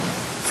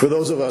For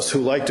those of us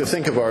who like to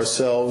think of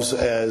ourselves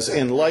as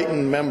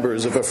enlightened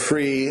members of a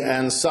free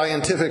and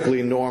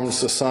scientifically normed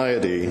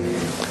society,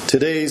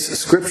 today's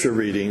scripture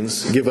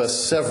readings give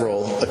us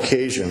several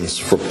occasions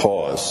for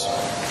pause.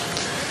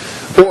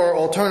 Or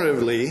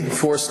alternatively,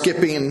 for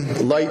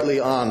skipping lightly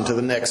on to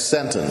the next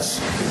sentence.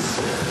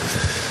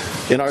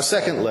 In our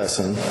second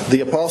lesson,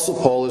 the Apostle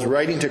Paul is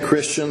writing to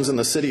Christians in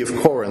the city of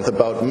Corinth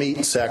about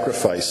meat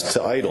sacrificed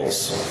to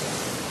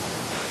idols.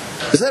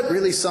 Is that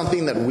really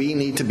something that we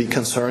need to be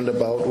concerned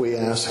about, we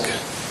ask?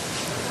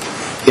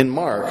 In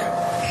Mark,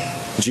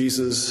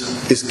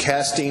 Jesus is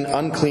casting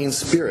unclean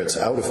spirits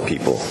out of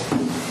people.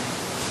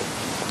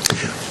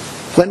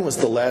 When was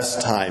the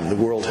last time the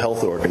World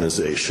Health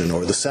Organization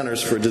or the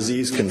Centers for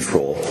Disease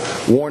Control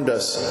warned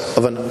us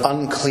of an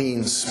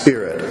unclean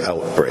spirit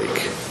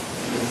outbreak?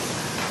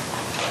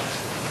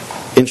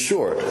 In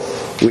short,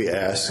 we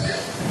ask,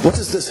 what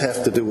does this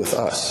have to do with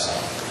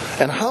us?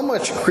 And how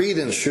much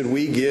credence should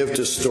we give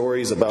to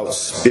stories about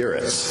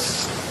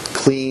spirits,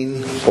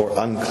 clean or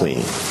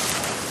unclean?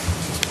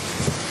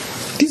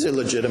 These are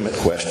legitimate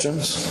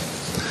questions,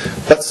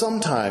 but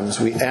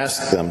sometimes we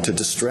ask them to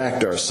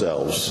distract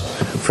ourselves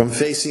from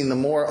facing the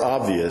more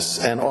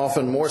obvious and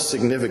often more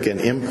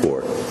significant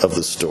import of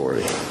the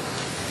story.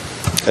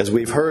 As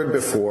we've heard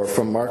before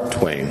from Mark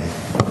Twain,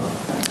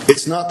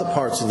 it's not the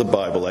parts of the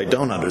Bible I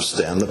don't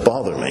understand that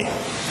bother me.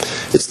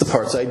 It's the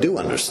parts I do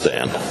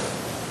understand.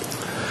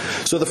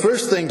 So the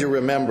first thing to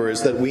remember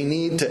is that we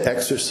need to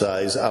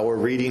exercise our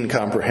reading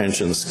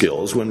comprehension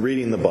skills when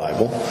reading the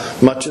Bible,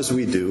 much as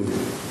we do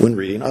when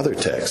reading other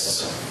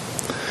texts.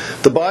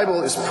 The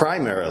Bible is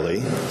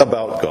primarily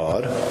about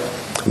God,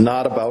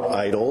 not about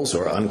idols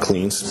or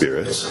unclean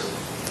spirits.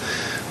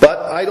 But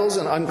idols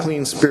and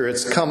unclean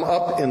spirits come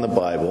up in the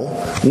Bible,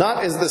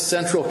 not as the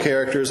central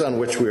characters on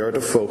which we are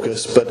to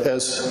focus, but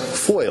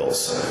as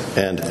foils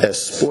and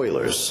as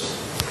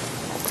spoilers.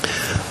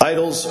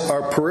 Idols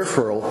are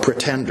peripheral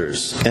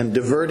pretenders and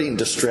diverting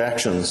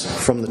distractions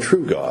from the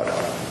true God,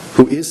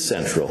 who is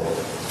central,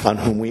 on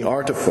whom we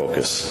are to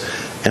focus,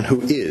 and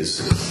who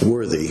is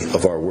worthy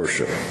of our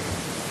worship.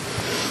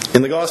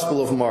 In the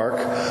Gospel of Mark,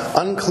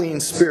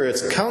 unclean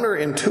spirits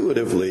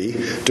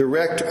counterintuitively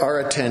direct our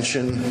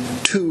attention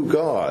to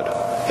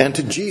God, and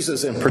to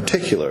Jesus in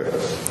particular.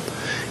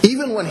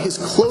 Even when his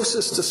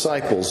closest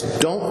disciples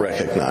don't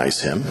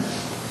recognize him,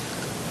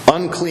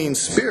 unclean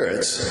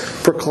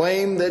spirits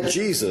proclaim that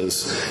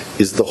Jesus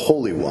is the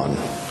Holy One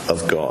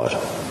of God.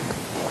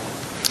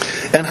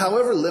 And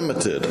however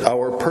limited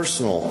our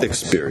personal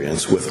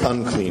experience with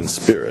unclean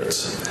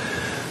spirits,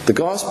 the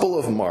Gospel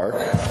of Mark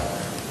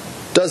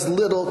does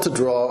little to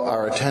draw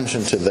our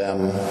attention to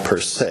them per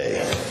se.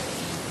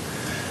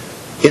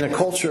 In a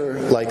culture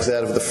like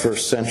that of the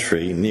first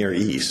century Near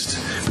East,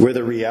 where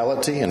the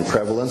reality and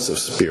prevalence of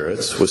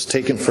spirits was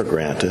taken for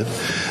granted,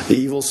 the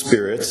evil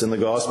spirits in the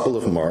Gospel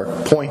of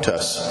Mark point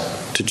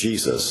us to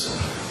Jesus,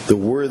 the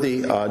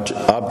worthy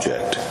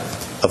object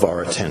of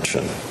our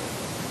attention.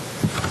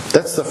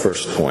 That's the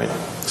first point.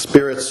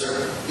 Spirits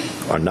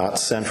are not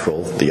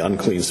central. The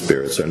unclean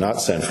spirits are not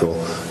central,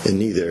 and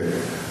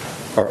neither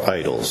are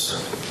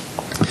idols.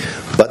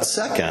 But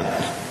second,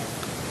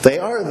 they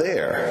are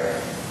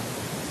there.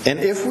 And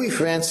if we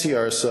fancy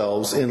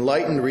ourselves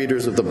enlightened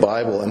readers of the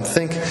Bible and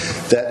think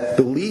that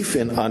belief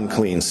in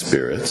unclean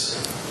spirits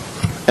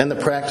and the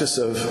practice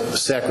of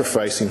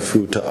sacrificing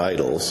food to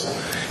idols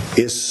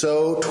is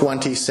so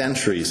 20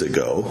 centuries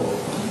ago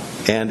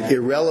and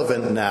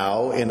irrelevant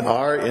now in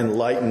our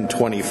enlightened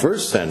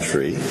 21st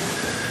century,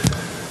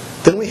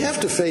 then we have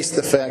to face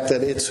the fact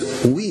that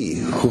it's we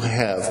who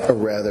have a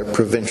rather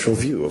provincial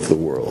view of the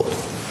world.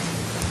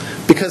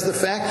 Because the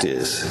fact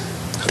is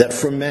that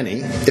for many,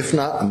 if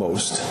not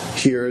most,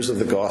 hearers of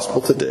the gospel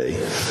today,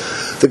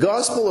 the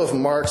Gospel of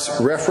Mark's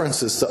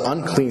references to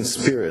unclean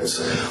spirits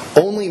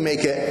only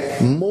make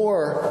it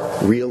more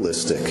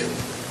realistic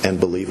and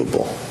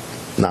believable,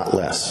 not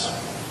less.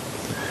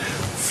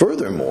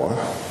 Furthermore,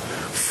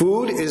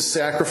 food is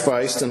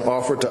sacrificed and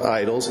offered to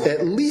idols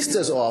at least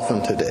as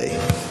often today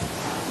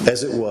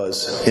as it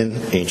was in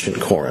ancient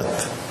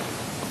Corinth.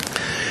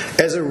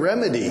 As a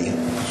remedy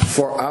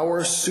for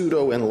our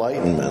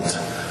pseudo-enlightenment,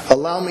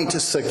 allow me to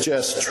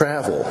suggest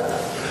travel,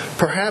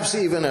 perhaps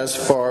even as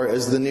far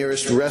as the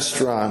nearest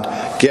restaurant,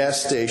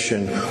 gas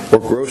station, or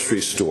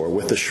grocery store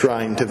with a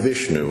shrine to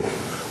Vishnu,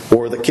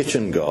 or the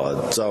kitchen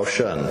god, Zhao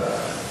Shen,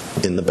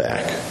 in the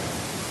back.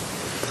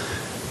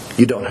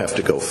 You don't have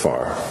to go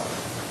far.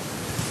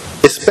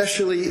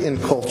 Especially in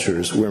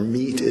cultures where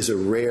meat is a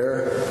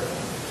rare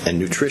and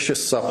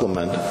nutritious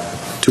supplement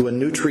to a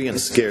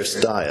nutrient-scarce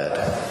diet,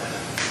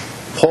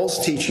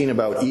 Paul's teaching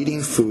about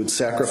eating food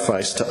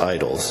sacrificed to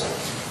idols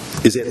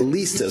is at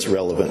least as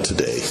relevant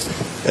today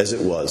as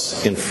it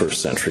was in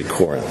first century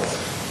Corinth.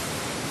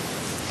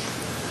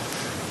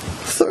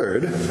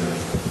 Third,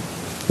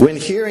 when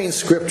hearing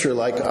scripture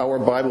like our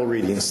Bible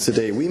readings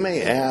today, we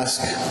may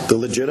ask the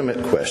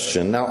legitimate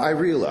question. Now, I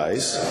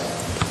realize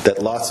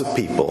that lots of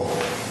people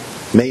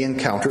may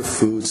encounter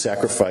food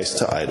sacrificed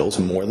to idols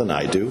more than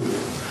I do,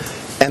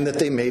 and that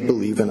they may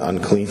believe in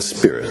unclean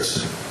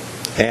spirits.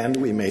 And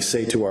we may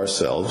say to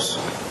ourselves,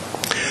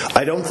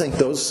 I don't think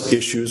those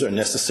issues are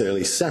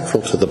necessarily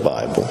central to the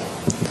Bible.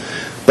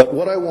 But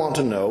what I want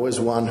to know, as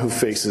one who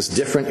faces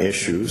different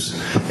issues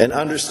and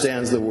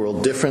understands the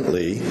world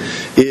differently,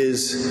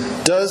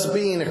 is, does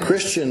being a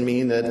Christian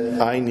mean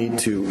that I need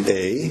to,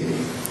 A,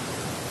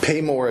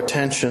 pay more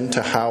attention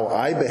to how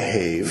I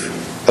behave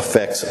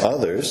affects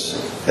others,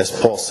 as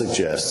Paul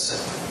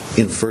suggests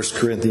in 1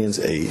 Corinthians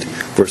 8,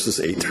 verses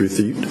 8 through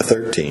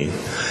 13,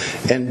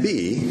 and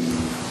B,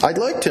 I'd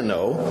like to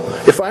know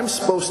if I'm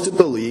supposed to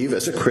believe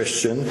as a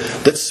Christian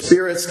that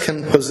spirits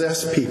can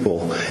possess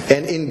people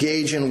and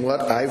engage in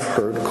what I've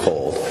heard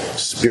called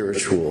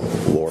spiritual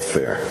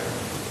warfare.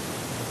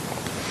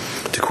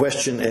 To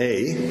question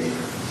A,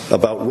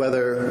 about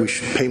whether we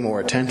should pay more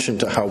attention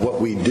to how what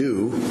we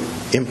do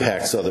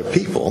impacts other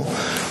people,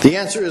 the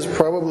answer is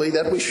probably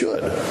that we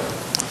should.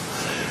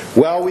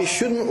 While we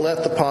shouldn't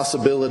let the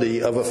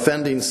possibility of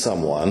offending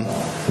someone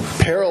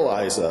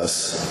paralyze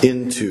us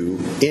into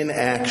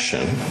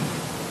inaction,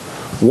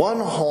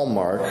 one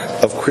hallmark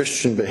of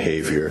Christian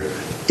behavior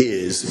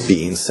is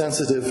being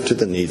sensitive to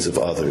the needs of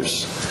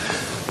others.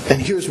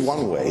 And here's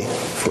one way,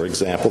 for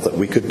example, that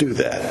we could do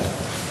that.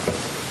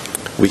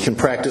 We can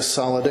practice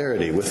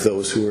solidarity with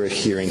those who are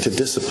adhering to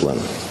discipline.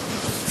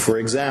 For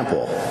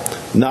example,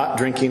 not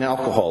drinking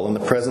alcohol in the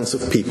presence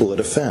of people it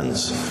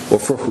offends, or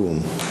for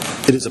whom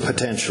it is a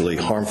potentially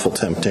harmful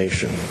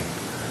temptation.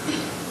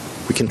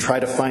 We can try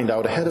to find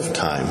out ahead of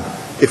time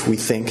if we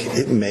think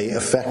it may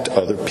affect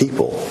other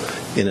people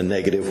in a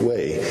negative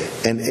way,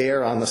 and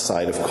err on the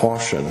side of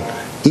caution,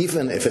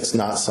 even if it's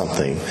not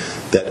something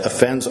that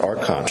offends our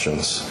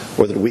conscience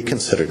or that we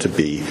consider to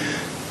be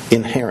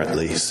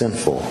inherently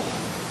sinful.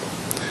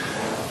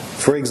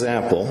 For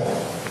example,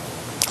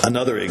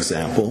 another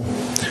example,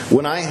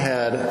 when I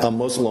had a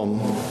Muslim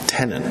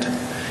tenant,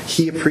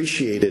 he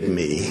appreciated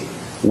me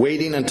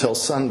waiting until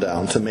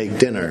sundown to make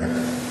dinner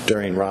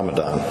during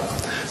Ramadan,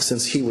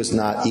 since he was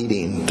not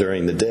eating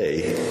during the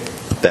day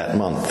that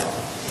month.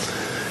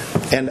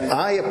 And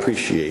I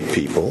appreciate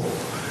people,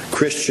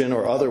 Christian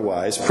or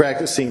otherwise,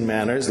 practicing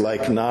manners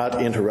like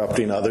not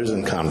interrupting others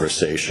in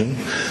conversation,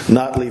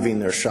 not leaving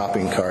their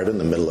shopping cart in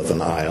the middle of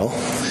an aisle,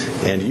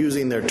 and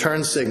using their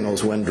turn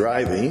signals when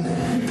driving,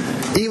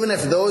 even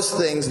if those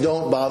things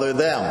don't bother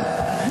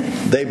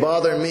them. They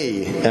bother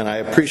me, and I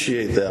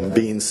appreciate them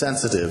being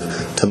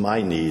sensitive to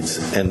my needs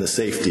and the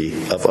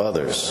safety of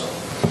others.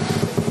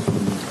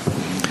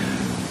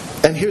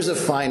 And here's a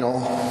final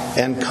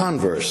and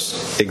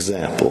converse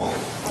example.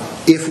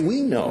 If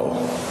we know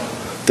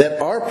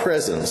that our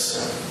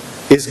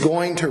presence is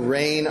going to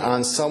rain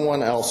on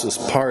someone else's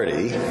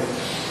party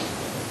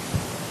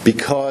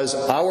because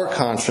our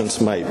conscience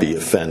might be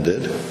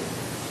offended,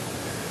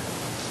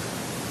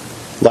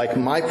 like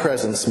my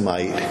presence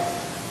might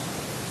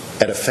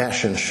at a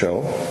fashion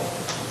show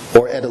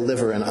or at a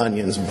liver and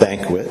onions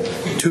banquet,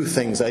 two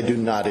things I do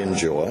not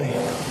enjoy,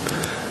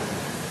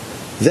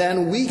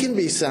 then we can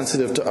be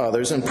sensitive to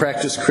others and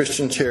practice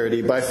Christian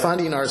charity by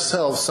finding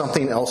ourselves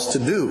something else to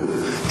do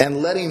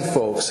and letting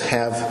folks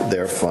have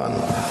their fun.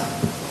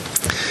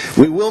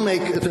 We will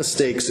make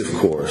mistakes, of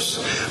course,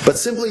 but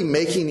simply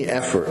making the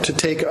effort to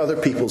take other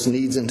people's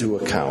needs into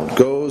account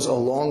goes a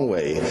long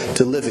way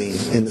to living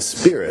in the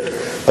spirit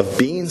of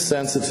being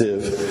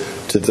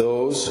sensitive to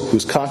those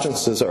whose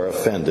consciences are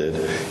offended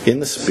in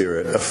the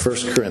spirit of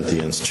 1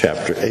 Corinthians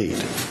chapter 8.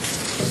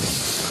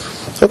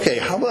 Okay,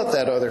 how about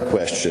that other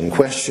question,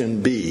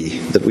 question B,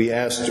 that we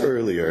asked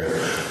earlier?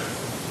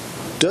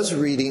 Does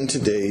reading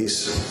today's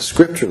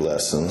scripture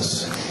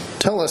lessons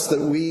tell us that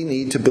we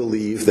need to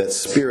believe that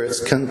spirits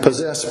can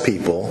possess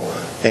people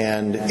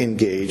and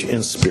engage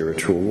in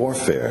spiritual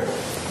warfare?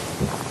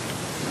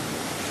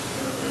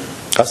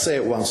 I'll say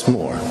it once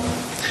more.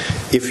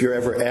 If you're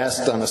ever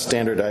asked on a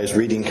standardized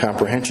reading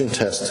comprehension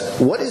test,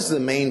 what is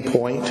the main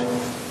point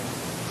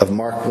of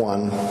Mark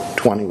 1,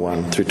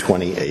 21 through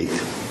 28?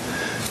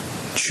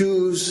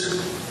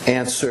 Choose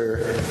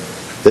answer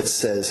that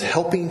says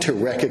helping to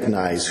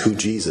recognize who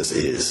Jesus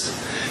is,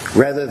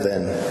 rather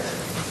than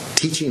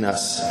teaching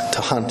us to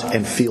hunt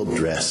and field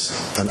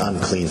dress an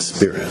unclean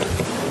spirit.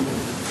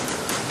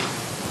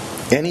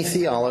 Any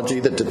theology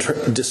that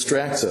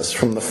distracts us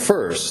from the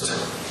first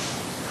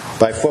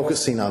by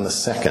focusing on the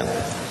second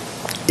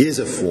is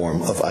a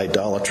form of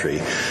idolatry,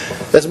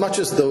 as much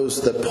as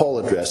those that Paul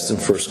addressed in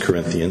 1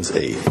 Corinthians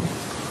 8.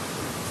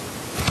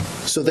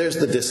 So there's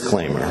the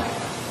disclaimer.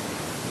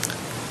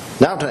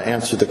 Now to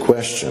answer the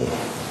question,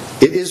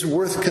 it is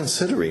worth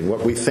considering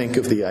what we think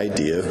of the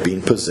idea of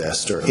being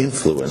possessed or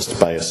influenced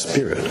by a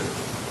spirit.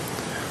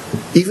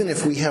 Even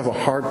if we have a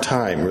hard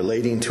time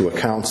relating to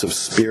accounts of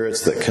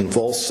spirits that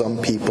convulse some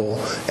people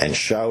and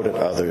shout at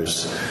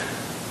others,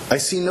 I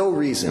see no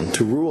reason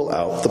to rule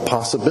out the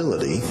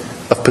possibility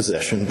of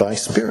possession by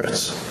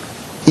spirits,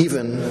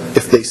 even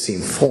if they seem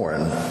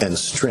foreign and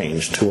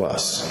strange to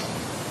us.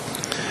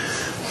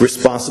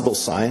 Responsible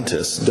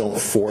scientists don't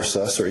force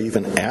us or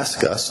even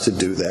ask us to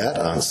do that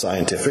on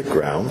scientific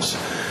grounds.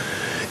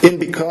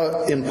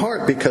 in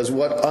part because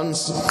what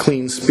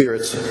unclean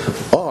spirits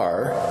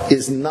are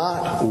is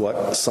not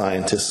what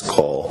scientists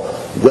call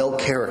well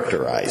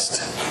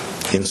characterized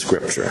in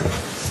Scripture.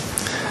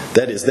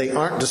 That is, they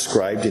aren't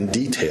described in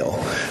detail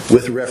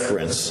with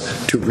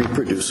reference to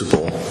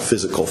reproducible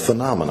physical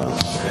phenomena,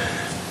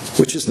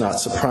 which is not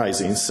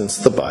surprising since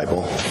the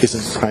Bible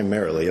isn't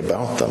primarily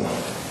about them.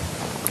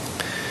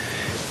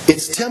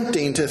 It's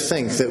tempting to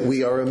think that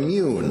we are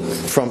immune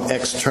from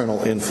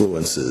external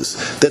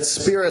influences, that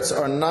spirits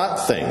are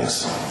not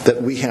things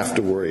that we have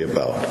to worry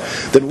about,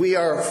 that we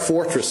are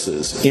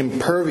fortresses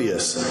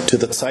impervious to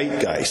the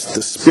zeitgeist,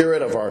 the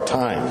spirit of our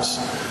times,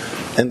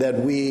 and that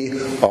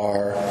we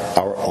are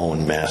our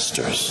own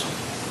masters.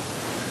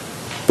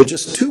 But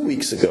just 2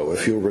 weeks ago,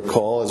 if you'll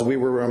recall, as we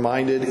were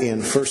reminded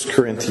in 1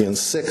 Corinthians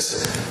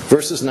 6,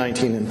 verses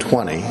 19 and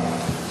 20,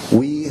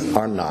 we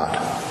are not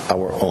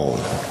our own.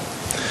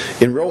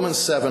 In Romans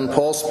 7,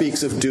 Paul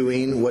speaks of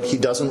doing what he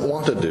doesn't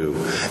want to do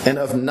and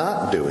of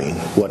not doing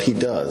what he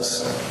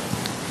does.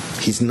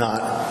 He's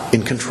not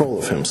in control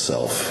of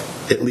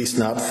himself, at least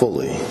not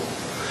fully.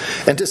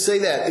 And to say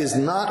that is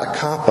not a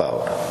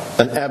cop-out,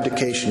 an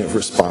abdication of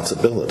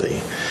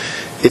responsibility.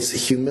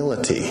 It's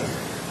humility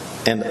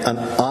and an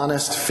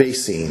honest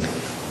facing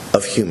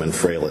of human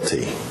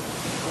frailty.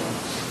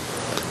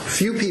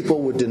 Few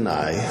people would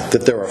deny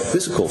that there are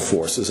physical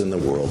forces in the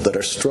world that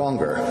are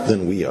stronger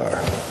than we are.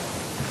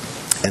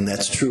 And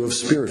that's true of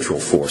spiritual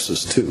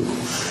forces too.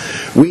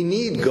 We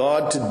need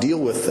God to deal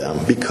with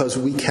them because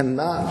we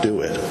cannot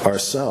do it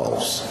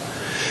ourselves.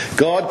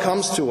 God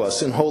comes to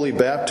us in holy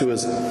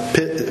baptism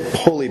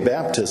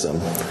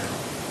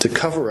to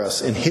cover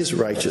us in His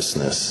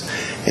righteousness,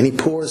 and He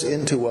pours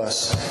into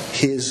us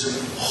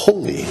His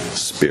Holy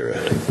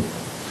Spirit.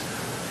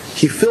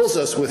 He fills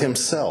us with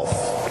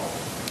Himself,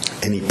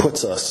 and He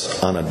puts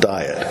us on a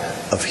diet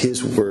of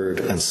His Word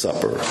and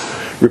supper,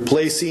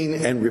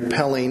 replacing and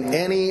repelling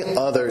any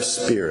other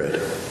spirit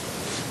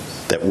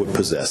that would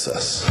possess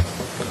us.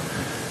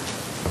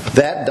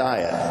 That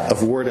diet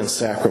of Word and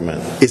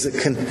Sacrament is a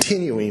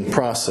continuing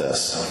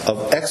process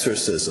of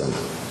exorcism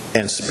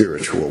and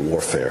spiritual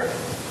warfare.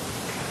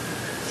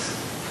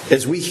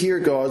 As we hear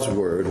God's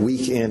Word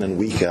week in and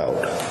week out,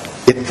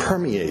 it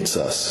permeates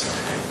us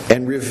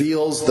and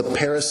reveals the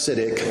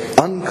parasitic,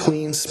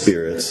 unclean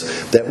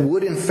spirits that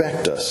would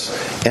infect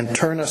us and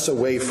turn us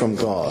away from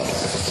God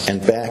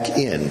and back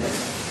in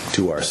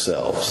to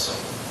ourselves.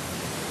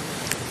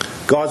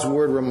 God's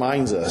Word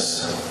reminds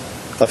us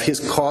of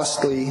His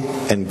costly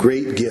and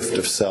great gift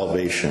of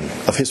salvation,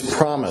 of His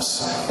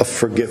promise of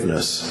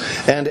forgiveness.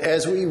 And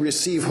as we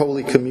receive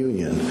Holy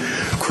Communion,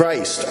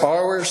 Christ,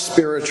 our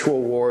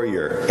spiritual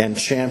warrior and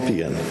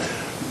champion,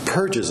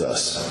 purges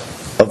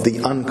us of the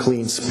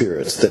unclean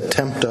spirits that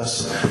tempt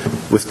us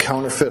with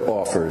counterfeit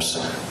offers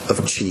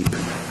of cheap,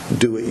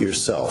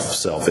 do-it-yourself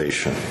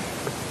salvation.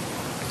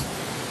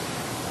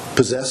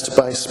 Possessed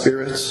by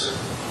spirits?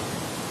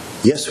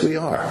 Yes, we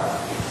are.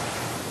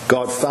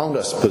 God found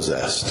us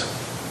possessed,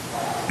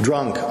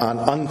 drunk on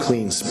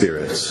unclean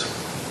spirits,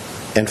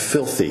 and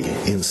filthy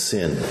in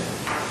sin.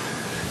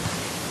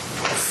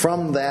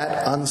 From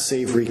that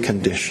unsavory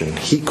condition,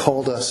 He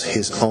called us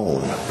His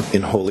own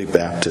in holy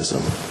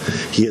baptism.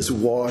 He has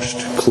washed,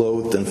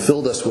 clothed, and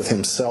filled us with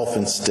Himself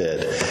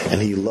instead, and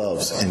He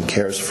loves and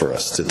cares for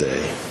us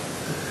today.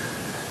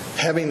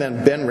 Having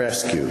then been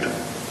rescued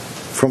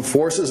from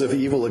forces of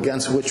evil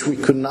against which we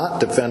could not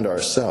defend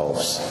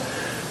ourselves,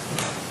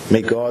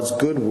 may God's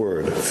good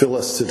Word fill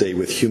us today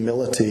with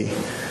humility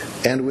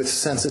and with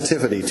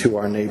sensitivity to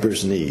our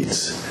neighbor's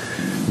needs,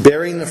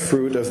 bearing the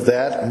fruit of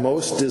that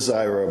most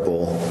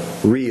desirable,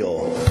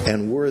 real,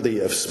 and worthy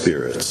of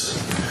spirits,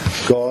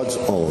 God's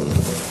own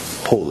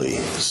Holy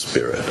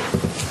Spirit.